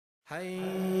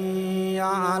حي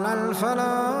على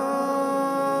الفلاح.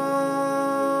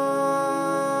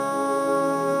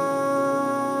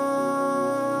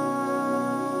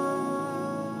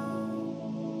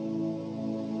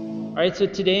 Alright, so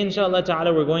today inshallah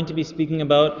ta'ala we're going to be speaking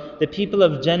about the people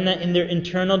of Jannah in their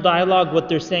internal dialogue, what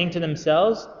they're saying to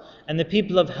themselves, and the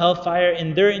people of hellfire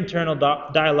in their internal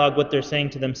dialogue, what they're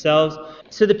saying to themselves.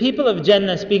 So the people of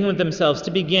Jannah speaking with themselves,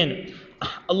 to begin,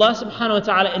 Allah subhanahu wa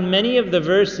ta'ala in many of the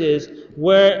verses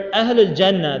where Ahlul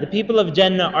Jannah, the people of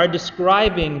Jannah, are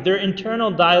describing their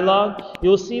internal dialogue,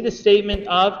 you'll see the statement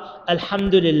of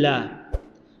Alhamdulillah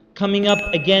coming up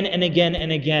again and again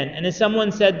and again. And as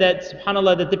someone said that,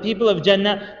 subhanAllah, that the people of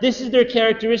Jannah, this is their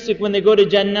characteristic when they go to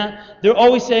Jannah, they're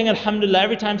always saying Alhamdulillah.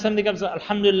 Every time something comes up,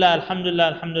 Alhamdulillah,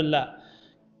 Alhamdulillah, Alhamdulillah.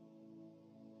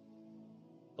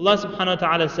 Allah subhanahu wa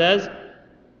ta'ala says,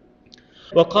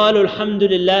 وَقَالُوا الْحَمْدُ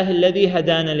لِلَّهِ الَّذِي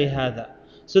هَدَانَ لِهَذَا.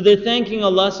 So they're thanking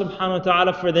Allah subhanahu wa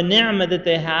ta'ala for the ni'mah that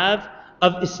they have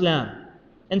of Islam.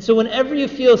 And so whenever you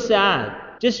feel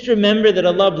sad, just remember that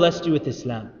Allah blessed you with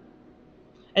Islam.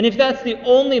 And if that's the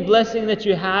only blessing that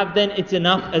you have, then it's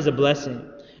enough as a blessing.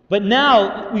 But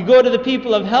now we go to the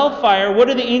people of hellfire. What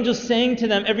are the angels saying to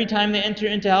them every time they enter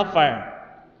into hellfire?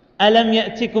 أَلَمْ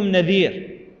يَأْتِكُمْ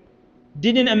نَذِيرٌ.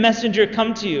 Didn't a messenger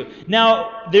come to you?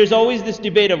 Now, there's always this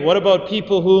debate of what about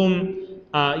people whom,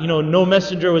 no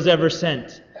messenger was ever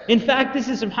sent. In fact, this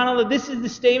is, subhanAllah, this is the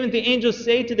statement the angels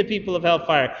say to the people of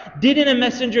hellfire. Didn't a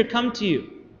messenger come to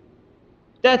you?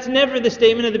 That's never the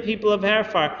statement of the people of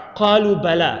hellfire. قَالُوا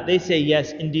بَلَى. They say,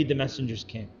 yes, indeed the messengers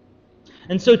came.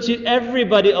 And so to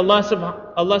everybody, Allah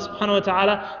subhanahu wa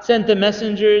ta'ala sent the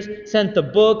messengers, sent the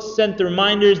books, sent the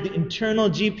reminders, the internal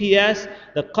GPS,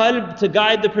 the qalb to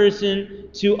guide the person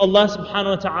to Allah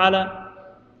subhanahu wa ta'ala.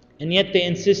 And yet they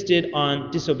insisted on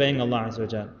disobeying Allah Azza wa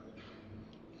Jal.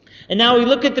 And now we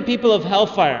look at the people of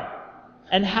hellfire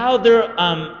and how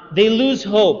they lose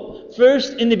hope.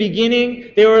 First, in the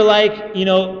beginning, they were like,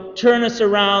 turn us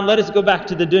around, let us go back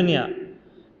to the dunya.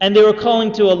 And they were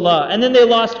calling to Allah. And then they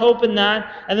lost hope in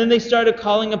that. And then they started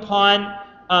calling upon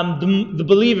the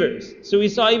believers. So we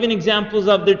saw even examples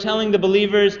of they're telling the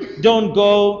believers, don't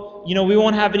go, we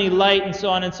won't have any light, and so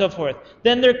on and so forth.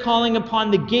 Then they're calling upon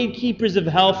the gatekeepers of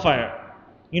hellfire.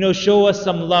 Show us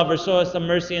some love or show us some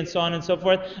mercy, and so on and so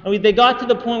forth. And they got to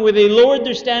the point where they lowered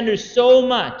their standards so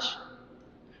much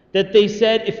that they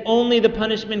said, if only the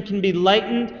punishment can be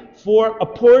lightened for a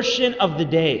portion of the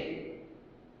day.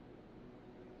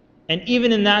 And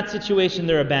even in that situation,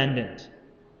 they're abandoned.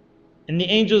 And the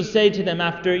angels say to them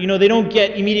after, they don't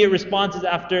get immediate responses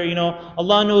after,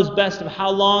 Allah knows best of how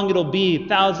long it'll be,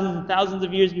 thousands and thousands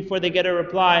of years before they get a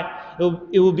reply.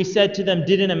 It will be said to them,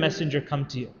 didn't a messenger come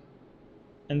to you?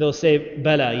 And they'll say,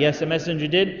 Bala, yes, a messenger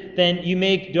did. Then you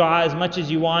make dua as much as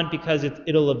you want because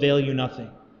it'll avail you nothing.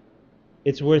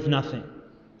 It's worth nothing.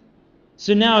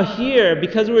 So now here,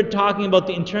 because we're talking about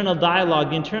the internal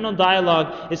dialogue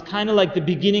is kind of like the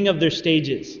beginning of their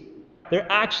stages. They're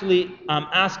actually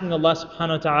asking Allah subhanahu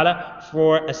wa ta'ala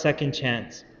for a second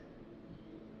chance.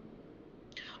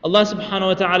 Allah subhanahu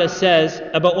wa ta'ala says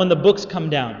about when the books come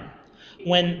down.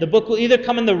 When the book will either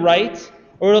come in the right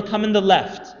or it'll come in the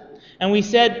left. And we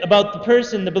said about the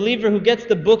person, the believer who gets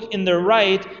the book in their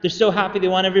right, they're so happy they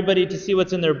want everybody to see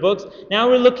what's in their books. Now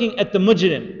we're looking at the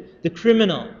mujrim, the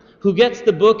criminal, who gets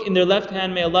the book in their left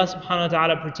hand. May Allah subhanahu wa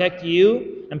ta'ala protect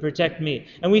you and protect me.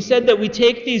 And we said that we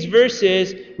take these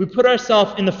verses, we put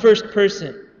ourselves in the first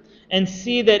person and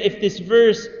see that if this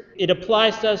verse, it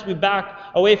applies to us, we back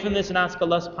away from this and ask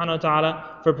Allah subhanahu wa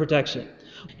ta'ala for protection.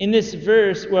 In this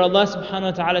verse where Allah subhanahu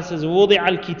wa ta'ala says, وُضِعَ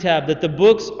الْكِتَابِ, that the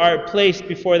books are placed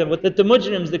before them, that the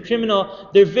mujrims, the criminal,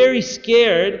 they're very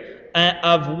scared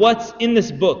of what's in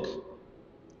this book.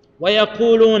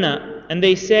 وَيَقُولُونَ, and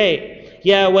they say,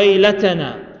 Ya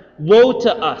waylatana, woe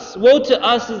to us. Woe to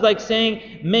us is like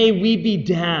saying, may we be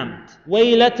damned.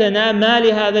 Waylatana ma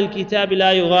li hadha al-kitab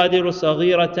la yughadiru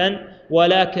saghiratan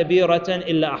wala kabiratan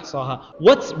illa ahsaha.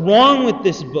 What's wrong with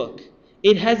this book?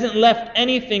 It hasn't left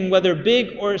anything, whether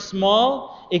big or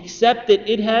small, except that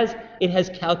it has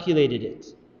calculated it.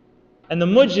 And the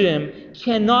mujrim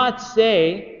cannot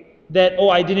say that,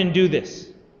 I didn't do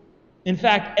this. In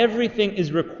fact, everything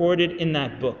is recorded in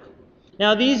that book.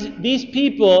 Now these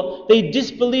people, they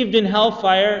disbelieved in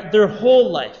hellfire their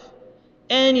whole life.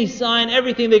 Any sign,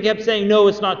 everything they kept saying, no,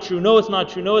 it's not true, no, it's not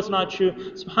true, no, it's not true.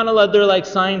 SubhanAllah, they're like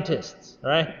scientists,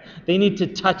 right? They need to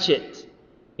touch it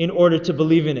in order to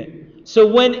believe in it. So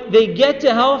when they get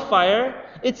to hellfire,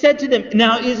 it said to them,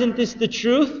 now isn't this the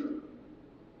truth?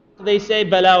 They say,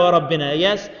 Bala wa Rabbina,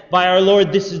 yes, by our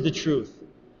Lord, this is the truth.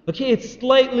 Okay, it's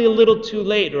slightly a little too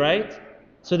late, right?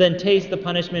 So then taste the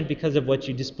punishment because of what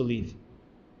you disbelieve.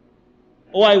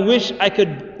 Oh, I wish I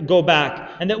could go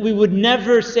back and that we would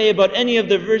never say about any of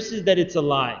the verses that it's a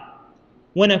lie.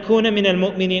 وَنَكُونَ مِنَ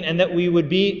الْمُؤْمِنِينَ, and that we would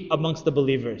be amongst the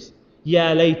believers.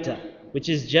 يَا لَيْتَ, which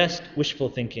is just wishful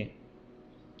thinking.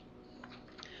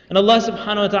 And Allah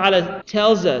subhanahu wa ta'ala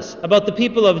tells us about the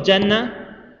people of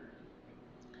Jannah,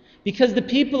 because the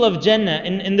people of Jannah,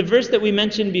 in the verse that we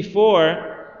mentioned before,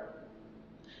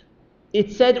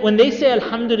 it said, when they say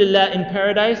Alhamdulillah in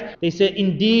paradise, they say,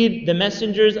 indeed the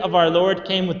messengers of our Lord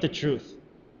came with the truth.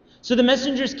 So the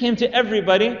messengers came to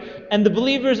everybody, and the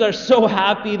believers are so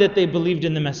happy that they believed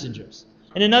in the messengers.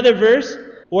 In another verse,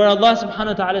 where Allah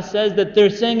subhanahu wa ta'ala says that they're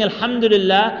saying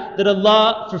Alhamdulillah that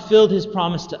Allah fulfilled His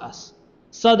promise to us.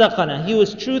 Sadaqana, He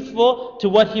was truthful to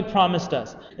what He promised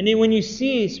us. And then when you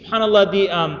see,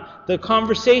 subhanAllah, the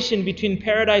conversation between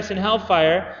paradise and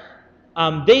hellfire,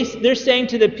 they're saying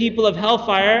to the people of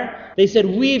hellfire, they said,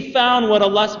 we found what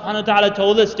Allah subhanahu wa ta'ala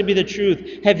told us to be the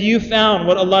truth. Have you found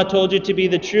what Allah told you to be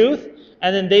the truth?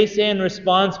 And then they say in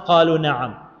response, قَالُوا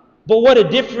نَعَمْ. But what a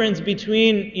difference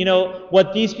between,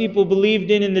 what these people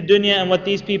believed in the dunya and what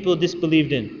these people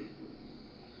disbelieved in.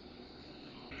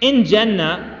 In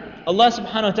Jannah, Allah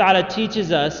subhanahu wa ta'ala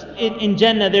teaches us, in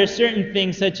Jannah there are certain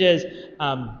things such as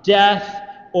death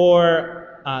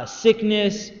or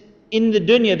sickness. In the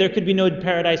dunya, there could be no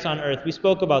paradise on earth. We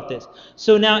spoke about this.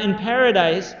 So now in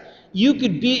paradise, you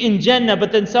could be in Jannah,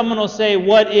 but then someone will say,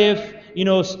 what if,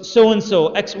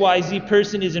 so-and-so, XYZ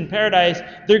person is in paradise,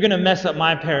 they're going to mess up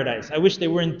my paradise. I wish they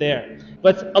weren't there.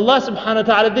 But Allah subhanahu wa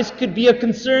ta'ala, this could be a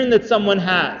concern that someone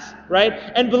has, right?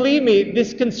 And believe me,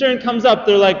 this concern comes up.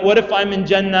 They're like, what if I'm in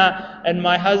Jannah and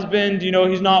my husband,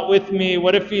 he's not with me?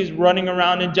 What if he's running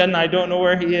around in Jannah? I don't know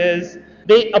where he is.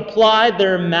 They apply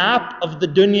their map of the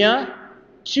dunya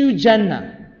to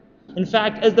Jannah. In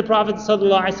fact, as the Prophet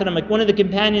ﷺ, like one of the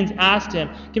companions asked him,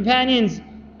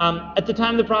 at the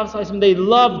time of the Prophet ﷺ, they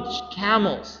loved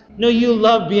camels. You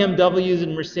love BMWs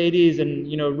and Mercedes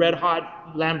and red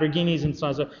hot Lamborghinis and so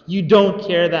on. So you don't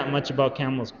care that much about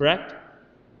camels, correct?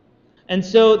 And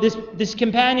so this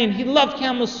companion, he loved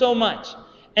camels so much.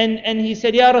 And he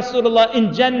said, Ya Rasulullah,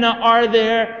 in Jannah are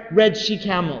there red she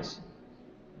camels?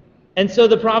 And so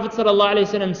the Prophet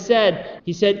ﷺ said,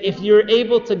 he said, if you're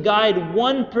able to guide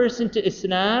one person to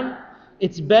Islam,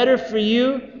 it's better for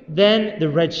you than the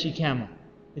red she camel.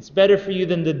 It's better for you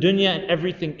than the dunya and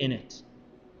everything in it.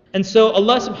 And so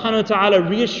Allah subhanahu wa ta'ala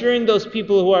reassuring those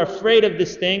people who are afraid of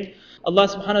this thing, Allah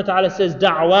subhanahu wa ta'ala says,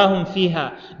 da'wahum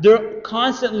fiha. They're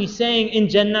constantly saying in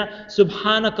Jannah,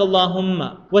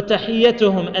 subhanakallahumma, wa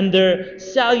tahiyyatuhum, and their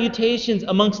salutations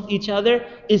amongst each other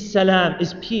is salam,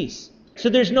 is peace. So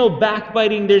there's no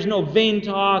backbiting, there's no vain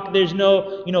talk, there's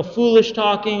no, foolish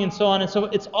talking and so on and so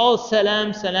forth. It's all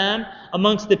salam, salam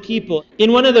amongst the people.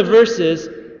 In one of the verses,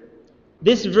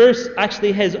 this verse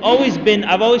actually has always been,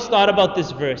 I've always thought about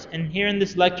this verse. And here in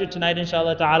this lecture tonight,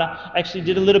 inshallah ta'ala, I actually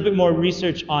did a little bit more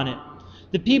research on it.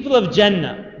 The people of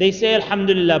Jannah, they say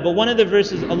Alhamdulillah, but one of the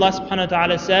verses Allah subhanahu wa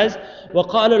ta'ala says,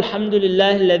 وَقَالُوا الْحَمْدُ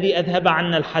لِلَّهِ الَّذِي أَذْهَبَ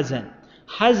عَنَّا الْحَزَنِ.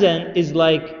 Hazan is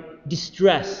like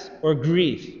distress or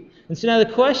grief. And so now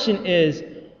the question is,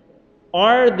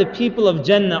 are the people of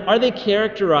Jannah, are they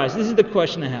characterized, this is the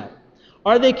question I have,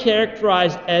 are they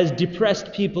characterized as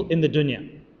depressed people in the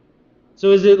dunya?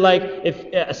 So is it like, if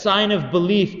a sign of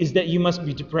belief is that you must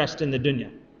be depressed in the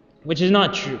dunya? Which is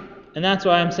not true. And that's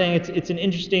why I'm saying it's an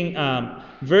interesting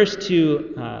verse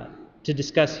to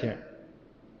discuss here.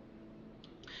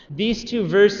 These two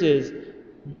verses,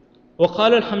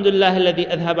 وَقَالُوا الْحَمْدُ لِلَّهِ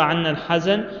الَّذِي أَذْهَبَ عَنَّا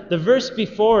الْحَزَنَ. The verse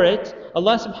before it,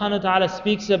 Allah subhanahu wa ta'ala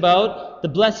speaks about the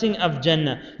blessing of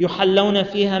Jannah.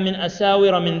 يُحَلَّوْنَ فِيهَا مِنْ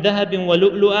أَسَاوِرَ مِنْ ذَهَبٍ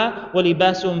وَلُؤْلُؤًا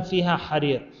وَلِبَاسُهُمْ فِيهَا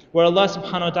حَرِيرٌ. Where Allah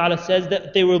subhanahu wa ta'ala says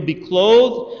that they will be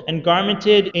clothed and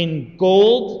garmented in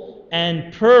gold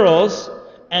and pearls,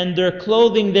 and their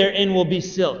clothing therein will be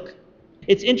silk.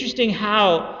 It's interesting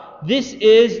how this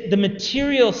is the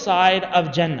material side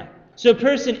of Jannah. So a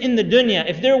person in the dunya,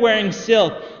 if they're wearing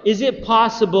silk, is it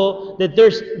possible that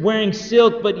they're wearing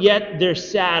silk but yet they're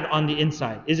sad on the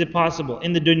inside? Is it possible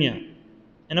in the dunya?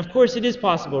 And of course it is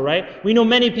possible, right? We know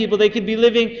many people, they could be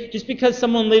living, just because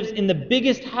someone lives in the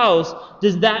biggest house,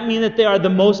 does that mean that they are the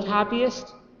most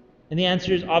happiest? And the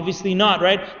answer is obviously not,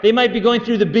 right? They might be going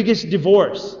through the biggest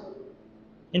divorce.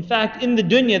 In fact, in the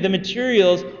dunya, the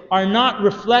materials are not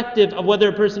reflective of whether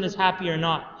a person is happy or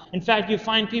not. In fact, you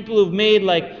find people who've made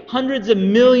like hundreds of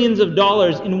millions of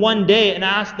dollars in one day and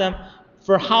ask them,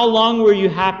 for how long were you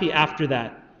happy after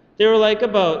that? They were like,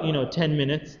 about, 10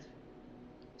 minutes.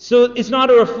 So it's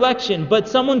not a reflection, but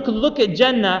someone could look at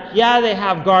Jannah, yeah, they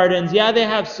have gardens, yeah, they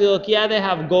have silk, yeah, they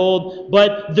have gold,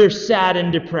 but they're sad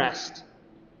and depressed.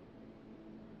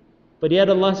 But yet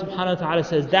Allah subhanahu wa ta'ala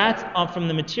says that's from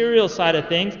the material side of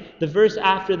things. The verse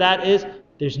after that is,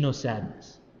 there's no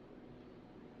sadness.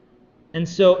 And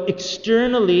so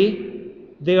externally,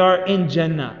 they are in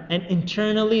Jannah, and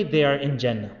internally, they are in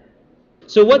Jannah.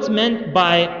 So what's meant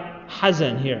by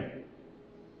hazan here?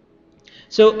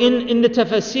 So in the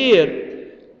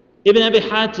tafsir, Ibn Abi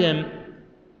Hatim,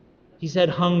 he said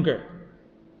hunger.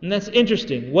 And that's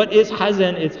interesting. What is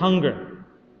hazan? It's hunger.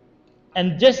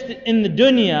 And just in the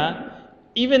dunya,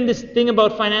 even this thing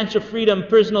about financial freedom,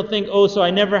 personal thing, oh, so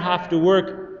I never have to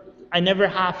work, I never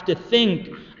have to think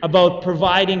about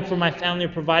providing for my family or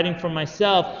providing for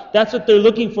myself. That's what they're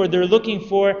looking for. They're looking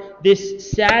for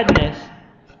this sadness.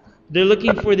 They're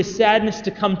looking for the sadness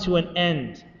to come to an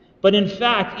end. But in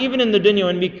fact, even in the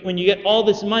dunya, when you get all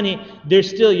this money, there's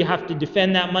still, you have to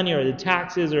defend that money or the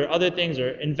taxes or other things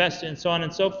or invest it and so on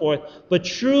and so forth. But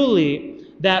truly,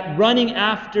 that running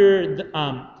after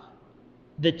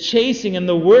the chasing and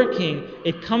the working,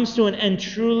 it comes to an end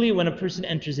truly when a person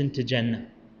enters into Jannah.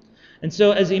 And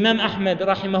so as Imam Ahmad,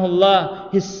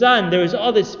 rahimahullah, his son, there was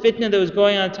all this fitna that was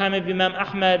going on at the time of Imam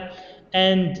Ahmad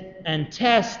and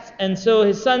tests. And so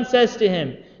his son says to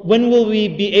him, when will we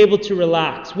be able to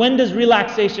relax? When does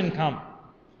relaxation come?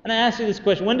 And I ask you this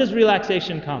question, when does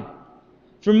relaxation come?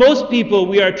 For most people,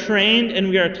 we are trained and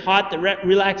we are taught that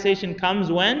relaxation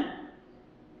comes when?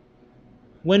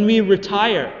 When we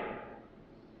retire.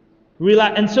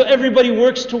 And so everybody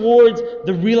works towards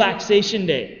the relaxation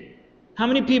day. How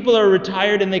many people are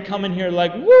retired and they come in here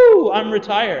like, woo, I'm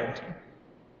retired?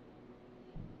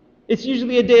 It's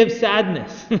usually a day of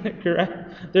sadness,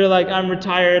 correct? They're like, I'm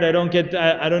retired, I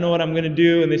don't know what I'm going to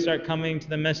do. And they start coming to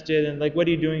the masjid and like, what are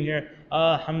you doing here?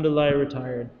 Alhamdulillah, I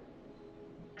retired.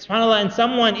 SubhanAllah, and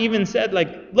someone even said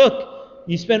like, look,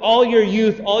 you spend all your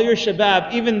youth, all your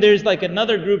shabab, even there's like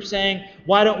another group saying,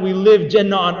 why don't we live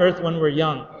Jannah on earth when we're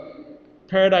young?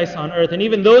 Paradise on earth. And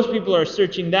even those people are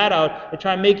searching that out. They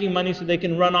try making money so they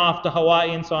can run off to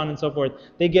Hawaii and so on and so forth.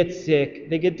 They get sick,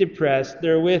 they get depressed,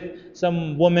 they're with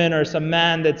some woman or some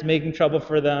man that's making trouble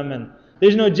for them, and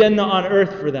there's no Jannah on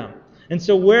earth for them. And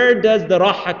so where does the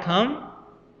raha come?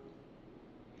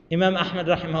 Imam Ahmad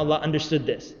rahimahullah understood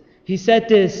this. He said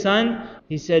to his son,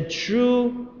 he said,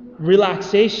 true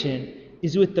relaxation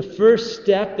is with the first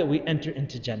step that we enter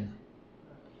into Jannah.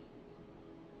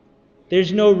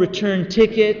 There's no return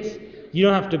ticket. You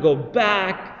don't have to go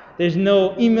back. There's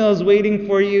no emails waiting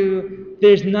for you.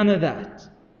 There's none of that.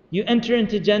 You enter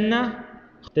into Jannah,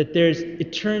 that there's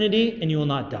eternity and you will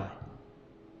not die.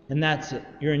 And that's it,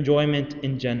 your enjoyment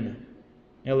in Jannah.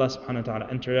 May Allah subhanahu wa ta'ala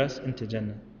enter us into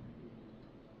Jannah.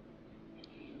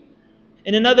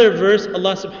 In another verse,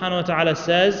 Allah subhanahu wa ta'ala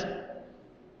says,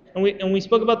 and we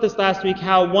spoke about this last week,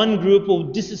 how one group will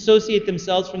disassociate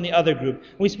themselves from the other group.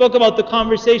 We spoke about the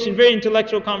conversation, very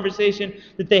intellectual conversation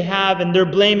that they have, and they're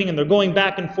blaming and they're going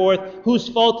back and forth. Whose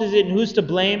fault is it and who's to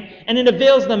blame? And it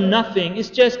avails them nothing. It's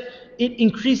just, it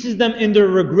increases them in their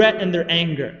regret and their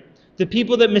anger. The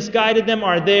people that misguided them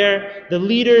are there. The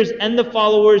leaders and the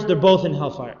followers, they're both in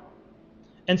hellfire.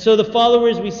 And so the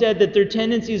followers, we said that their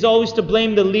tendency is always to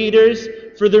blame the leaders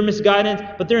for their misguidance,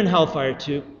 but they're in hellfire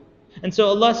too. And so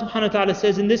Allah subhanahu wa ta'ala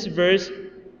says in this verse,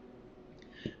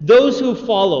 those who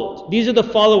followed, these are the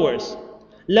followers,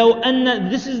 لَوْ أَنَّ,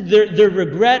 this is their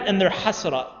regret and their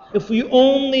hasra. If we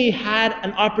only had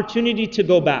an opportunity to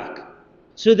go back,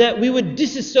 so that we would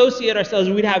disassociate ourselves,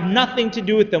 we'd have nothing to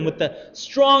do with them, with the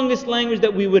strongest language,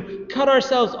 that we would cut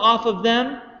ourselves off of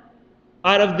them,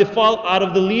 out of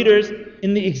the leaders,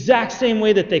 in the exact same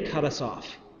way that they cut us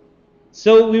off.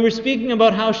 So we were speaking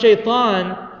about how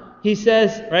shaitan, he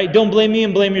says, right, don't blame me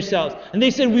and blame yourselves. And they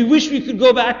said, we wish we could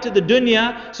go back to the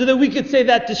dunya so that we could say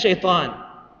that to shaitan.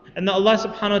 And then Allah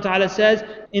subhanahu wa ta'ala says,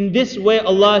 in this way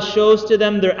Allah shows to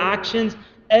them their actions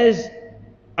as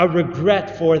a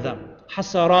regret for them.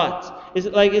 Hasarat.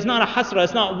 It's not a hasra,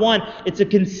 it's not one, it's a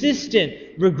consistent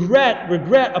regret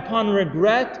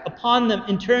upon them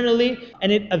internally,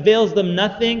 and it avails them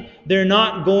nothing. They're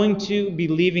not going to be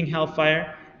leaving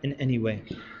hellfire in any way.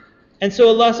 And so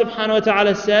Allah subhanahu wa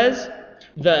ta'ala says,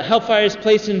 the hellfire is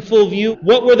placed in full view.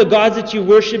 What were the gods that you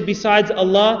worship besides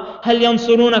Allah? هَلْ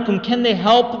يَنْصُرُونَكُمْ, can they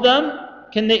help them?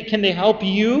 Can they help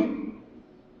you?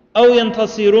 أَوْ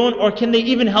يَنْتَصِرُونَ, or can they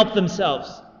even help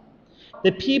themselves?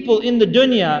 The people in the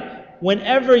dunya,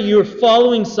 whenever you're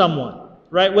following someone,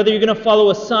 right, whether you're going to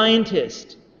follow a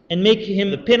scientist and make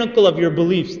him the pinnacle of your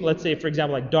beliefs, let's say for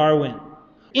example like Darwin,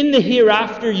 in the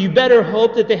hereafter you better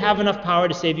hope that they have enough power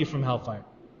to save you from hellfire.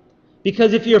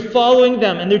 Because if you're following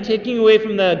them and they're taking away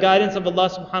from the guidance of Allah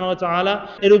subhanahu wa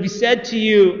ta'ala, it'll be said to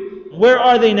you, where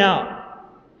are they now?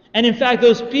 And in fact,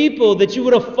 those people that you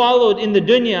would have followed in the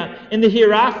dunya, in the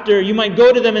hereafter, you might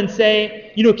go to them and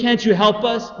say, can't you help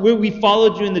us? We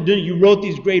followed you in the dunya. You wrote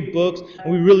these great books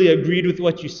and we really agreed with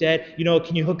what you said.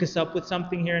 Can you hook us up with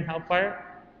something here in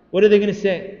hellfire? What are they going to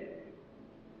say?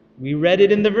 We read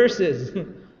it in the verses.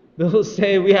 They'll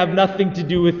say, we have nothing to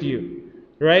do with you.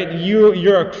 Right?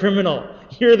 You're a criminal.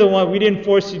 You're the one. We didn't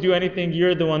force you to do anything.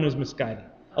 You're the one who's misguided.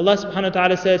 Allah subhanahu wa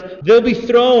ta'ala says, they'll be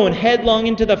thrown headlong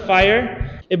into the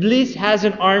fire. Iblis has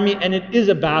an army and it is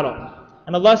a battle.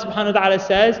 And Allah subhanahu wa ta'ala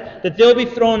says that they'll be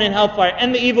thrown in hellfire,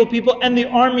 and the evil people and the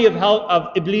army of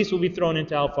Iblis will be thrown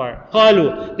into hellfire.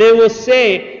 Qalu, they will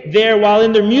say there while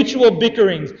in their mutual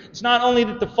bickerings. It's not only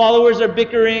that the followers are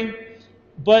bickering,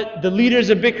 but the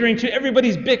leaders are bickering too.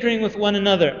 Everybody's bickering with one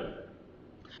another.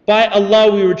 By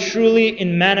Allah, we were truly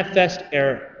in manifest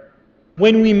error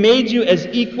when we made you as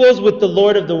equals with the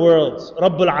Lord of the worlds,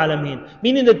 Rabbul Alameen.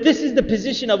 Meaning that this is the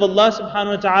position of Allah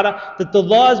subhanahu wa ta'ala, that the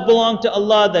laws belong to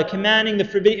Allah, the commanding, the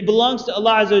forbidding, it belongs to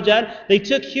Allah Azza wa Jal. They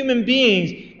took human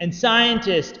beings and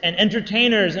scientists and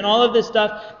entertainers and all of this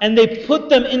stuff, and they put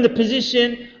them in the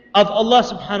position of Allah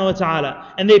subhanahu wa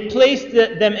ta'ala. And they placed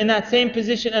them in that same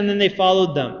position, and then they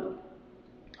followed them.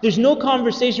 There's no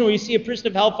conversation where you see a person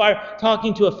of hellfire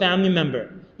talking to a family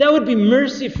member. That would be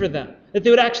mercy for them, that they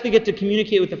would actually get to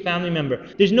communicate with a family member.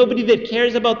 There's nobody that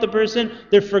cares about the person.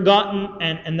 They're forgotten,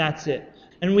 and that's it.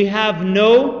 And we have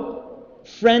no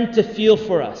friend to feel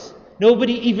for us.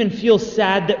 Nobody even feels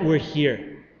sad that we're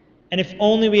here. And if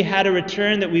only we had a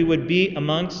return, that we would be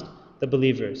amongst the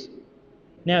believers.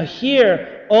 Now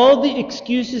here, all the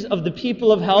excuses of the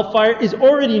people of hellfire is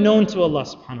already known to Allah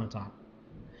subhanahu wa ta'ala.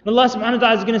 And Allah subhanahu wa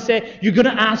ta'ala is going to say, you're going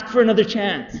to ask for another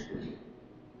chance.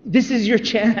 This is your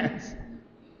chance.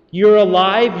 You're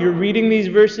alive, you're reading these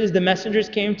verses, the messengers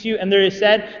came to you, and they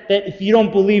said that if you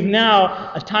don't believe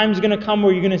now, a time's going to come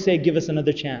where you're going to say, give us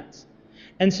another chance.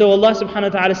 And so Allah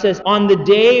subhanahu wa ta'ala says, on the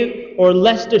day, or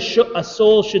lest a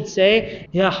soul should say,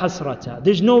 Ya hasrata.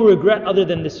 There's no regret other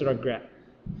than this regret.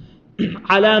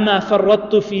 Ala ma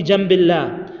farrattu fi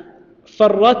jambillah.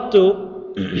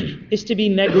 Farrattu is to be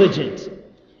negligent.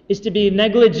 Is to be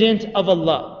negligent of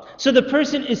Allah. So the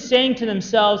person is saying to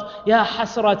themselves, Ya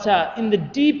hasrata, in the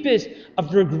deepest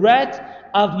of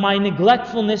regret of my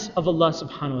neglectfulness of Allah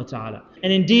subhanahu wa ta'ala.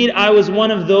 And indeed, I was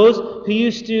one of those who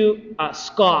used to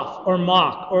scoff or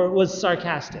mock or was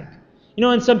sarcastic.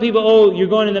 And some people, you're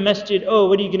going to the masjid,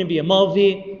 what are you going to be, a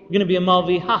Maulvi? You're going to be a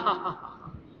Maulvi, ha ha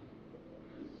ha.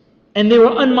 And they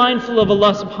were unmindful of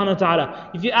Allah subhanahu wa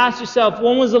ta'ala. If you ask yourself,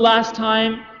 when was the last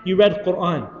time you read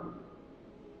Quran?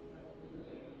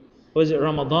 Was it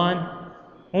Ramadan?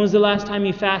 When was the last time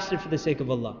you fasted for the sake of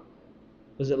Allah?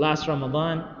 Was it last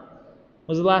Ramadan? When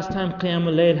was the last time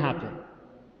Qiyamul Layl happened?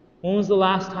 When was the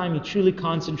last time you truly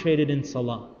concentrated in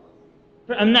Salah?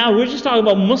 And now we're just talking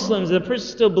about Muslims, the person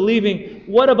still believing.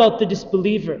 What about the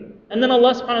disbeliever? And then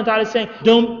Allah subhanahu wa ta'ala is saying,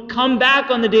 don't come back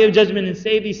on the Day of Judgment and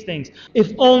say these things.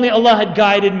 If only Allah had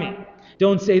guided me.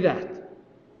 Don't say that.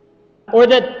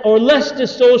 Or lest the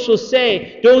soul shall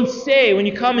say, don't say when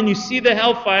you come and you see the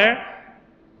hellfire,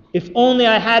 if only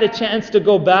I had a chance to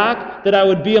go back, that I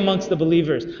would be amongst the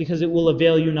believers, because it will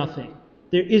avail you nothing.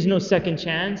 There is no second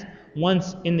chance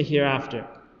once in the hereafter.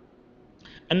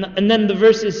 And then the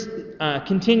verses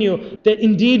continue, that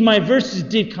indeed my verses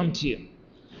did come to you,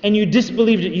 and you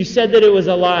disbelieved it. You said that it was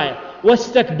a lie.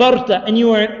 وَاسْتَكْبَرْتَ, and you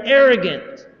were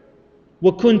arrogant.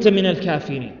 وَكُنْتَ مِنَ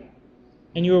الْكَافِرِينَ,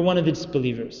 and you were one of the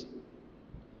disbelievers.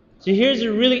 So here's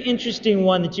a really interesting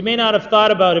one that you may not have thought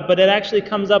about it, but it actually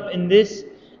comes up in this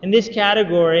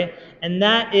category, and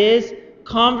that is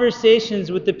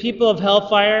conversations with the people of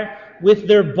hellfire with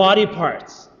their body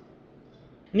parts.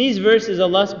 In these verses,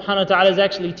 Allah subhanahu wa ta'ala is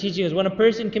actually teaching us when a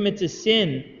person commits a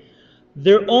sin,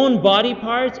 their own body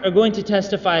parts are going to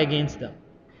testify against them.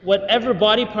 Whatever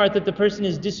body part that the person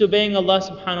is disobeying Allah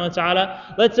subhanahu wa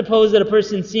ta'ala, let's suppose that a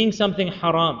person is seeing something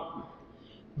haram.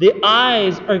 The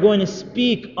eyes are going to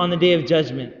speak on the Day of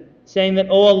Judgment, saying that,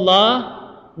 oh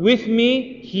Allah, with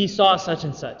me, he saw such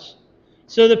and such.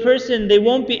 So the person, they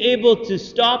won't be able to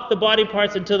stop the body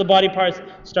parts until the body parts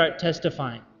start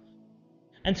testifying.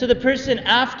 And so the person,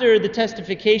 after the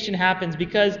testification happens,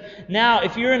 because now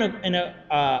if you're in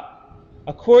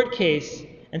a court case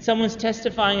and someone's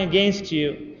testifying against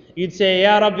you, you'd say,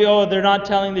 Ya Rabbi, they're not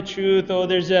telling the truth,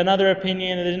 there's another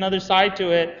opinion, there's another side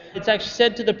to it. It's actually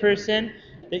said to the person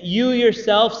that you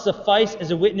yourself suffice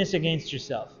as a witness against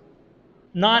yourself.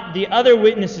 Not the other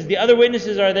witnesses. The other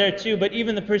witnesses are there too, but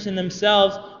even the person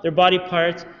themselves, their body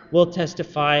parts will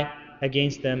testify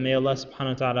against them. May Allah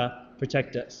subhanahu wa ta'ala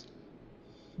protect us.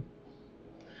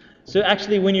 So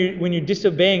actually when you're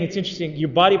disobeying, it's interesting, your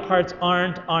body parts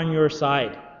aren't on your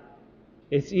side.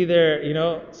 It's either,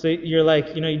 so you're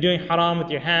like, you're doing haram with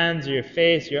your hands, or your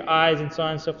face, your eyes, and so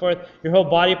on and so forth. Your whole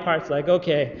body part's like,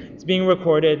 okay, it's being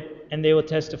recorded, and they will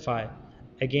testify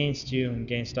against you and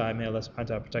against I. May Allah subhanahu wa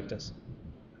ta'ala protect us.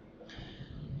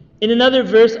 In another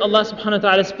verse, Allah subhanahu wa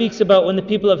ta'ala speaks about when the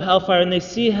people of hellfire, when they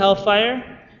see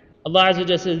hellfire, Allah Azza wa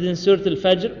Jalla says in Surah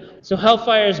Al-Fajr, so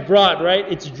hellfire is brought, right?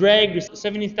 It's dragged with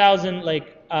 70,000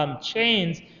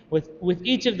 chains, with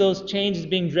each of those chains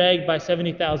being dragged by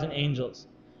 70,000 angels,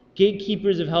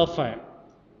 gatekeepers of hellfire.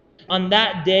 On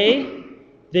that day,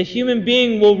 the human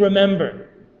being will remember.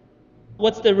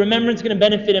 What's the remembrance going to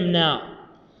benefit him now?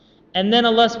 And then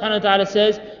Allah subhanahu wa ta'ala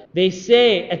says, they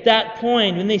say at that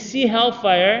point, when they see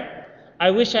hellfire,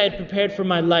 I wish I had prepared for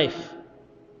my life.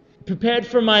 Prepared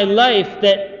for my life,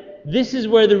 that this is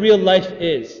where the real life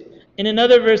is. In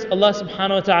another verse, Allah subhanahu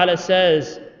wa ta'ala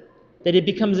says that it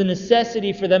becomes a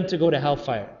necessity for them to go to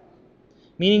hellfire.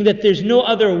 Meaning that there's no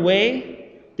other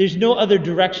way, there's no other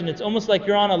direction. It's almost like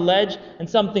you're on a ledge and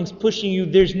something's pushing you.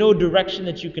 There's no direction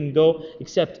that you can go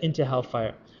except into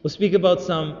hellfire. We'll speak about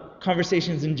some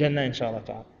conversations in Jannah, inshallah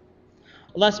ta'ala.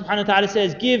 Allah subhanahu wa ta'ala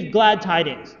says, give glad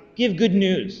tidings, give good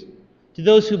news to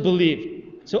those who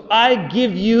believe. So I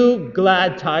give you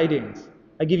glad tidings.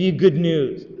 I give you good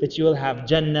news that you will have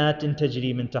jannatin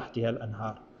tajri min tahtiha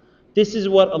al-anhar. This is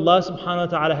what Allah subhanahu wa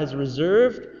ta'ala has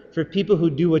reserved for people who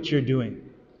do what you're doing.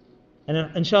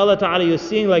 And inshallah ta'ala, you're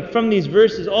seeing from these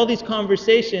verses, all these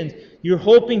conversations, you're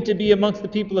hoping to be amongst the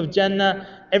people of Jannah.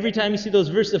 Every time you see those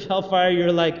verses of hellfire,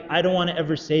 you're like, I don't want to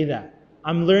ever say that.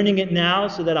 I'm learning it now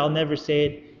so that I'll never say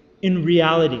it in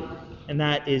reality. And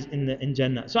that is in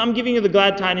Jannah. So I'm giving you the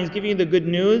glad tidings, giving you the good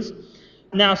news.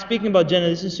 Now speaking about Jannah,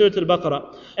 this is Surah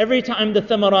Al-Baqarah. Every time the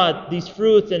thamarat, these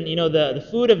fruits and the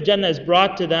food of Jannah is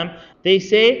brought to them, they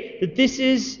say that this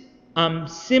is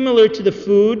similar to the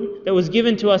food that was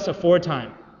given to us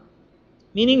aforetime.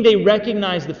 Meaning they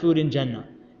recognize the food in Jannah.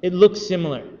 It looks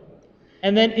similar.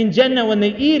 And then in Jannah when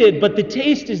they eat it, but the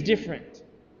taste is different.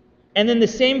 And then the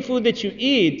same food that you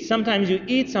eat, sometimes you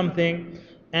eat something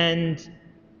and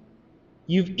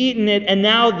you've eaten it and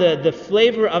now the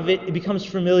flavor of it becomes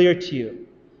familiar to you.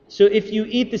 So if you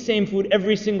eat the same food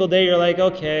every single day, you're like,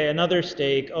 okay, another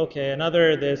steak, okay,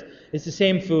 another this. It's the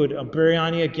same food, a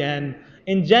biryani again.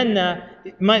 In Jannah,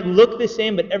 it might look the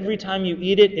same, but every time you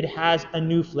eat it, it has a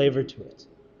new flavor to it.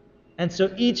 And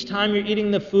so each time you're eating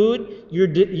the food, you're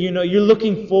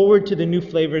looking forward to the new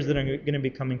flavors that are going to be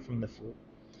coming from the food.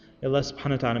 May Allah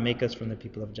subhanahu wa ta'ala make us from the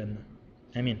people of Jannah.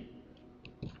 Ameen.